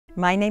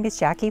My name is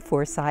Jackie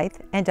Forsyth,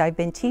 and I've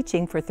been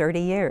teaching for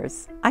 30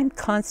 years. I'm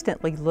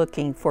constantly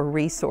looking for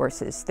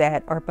resources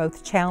that are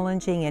both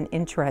challenging and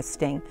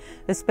interesting,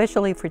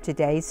 especially for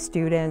today's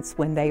students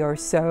when they are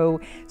so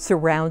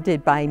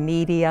surrounded by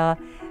media.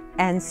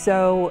 And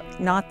so,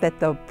 not that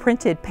the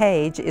printed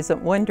page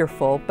isn't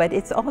wonderful, but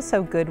it's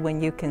also good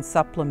when you can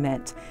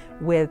supplement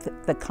with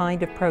the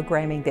kind of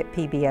programming that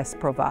PBS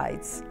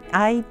provides.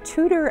 I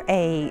tutor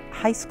a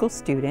high school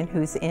student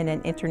who's in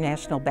an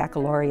international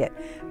baccalaureate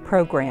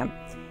program.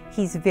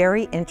 He's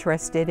very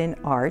interested in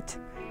art,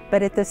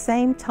 but at the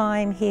same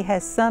time he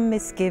has some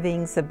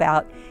misgivings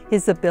about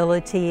his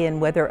ability and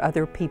whether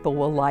other people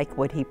will like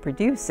what he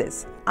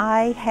produces.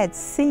 I had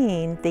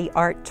seen the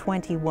Art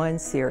 21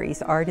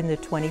 series, Art in the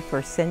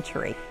 21st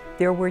Century.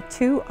 There were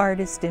two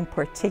artists in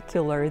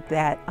particular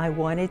that I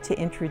wanted to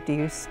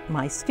introduce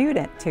my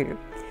student to.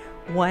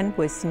 One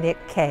was Nick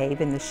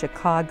Cave in the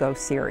Chicago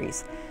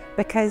series,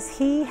 because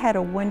he had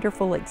a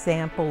wonderful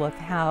example of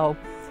how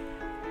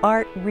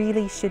art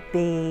really should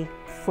be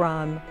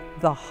from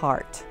the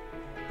heart.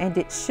 And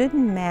it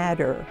shouldn't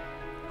matter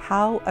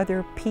how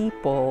other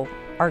people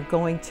are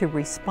going to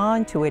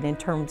respond to it in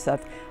terms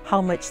of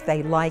how much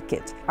they like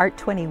it. Art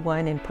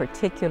 21 in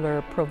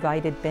particular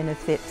provided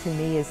benefit to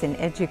me as an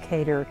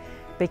educator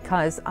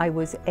because I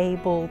was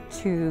able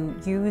to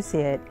use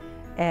it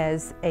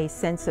as a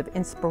sense of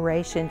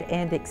inspiration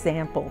and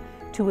example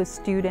to a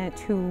student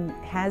who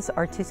has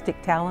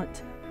artistic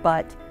talent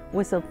but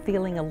was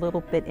feeling a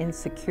little bit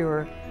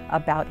insecure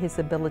about his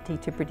ability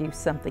to produce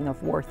something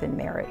of worth and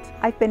merit.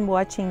 I've been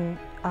watching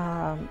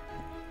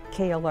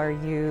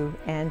KLRU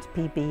and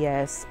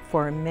PBS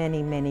for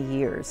many, many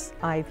years.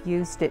 I've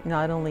used it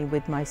not only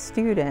with my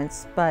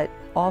students, but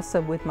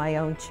also with my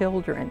own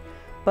children.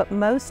 But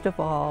most of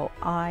all,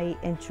 I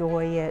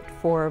enjoy it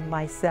for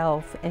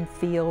myself and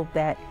feel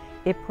that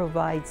it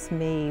provides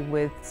me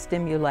with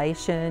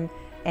stimulation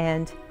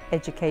and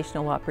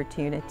educational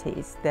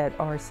opportunities that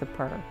are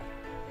superb.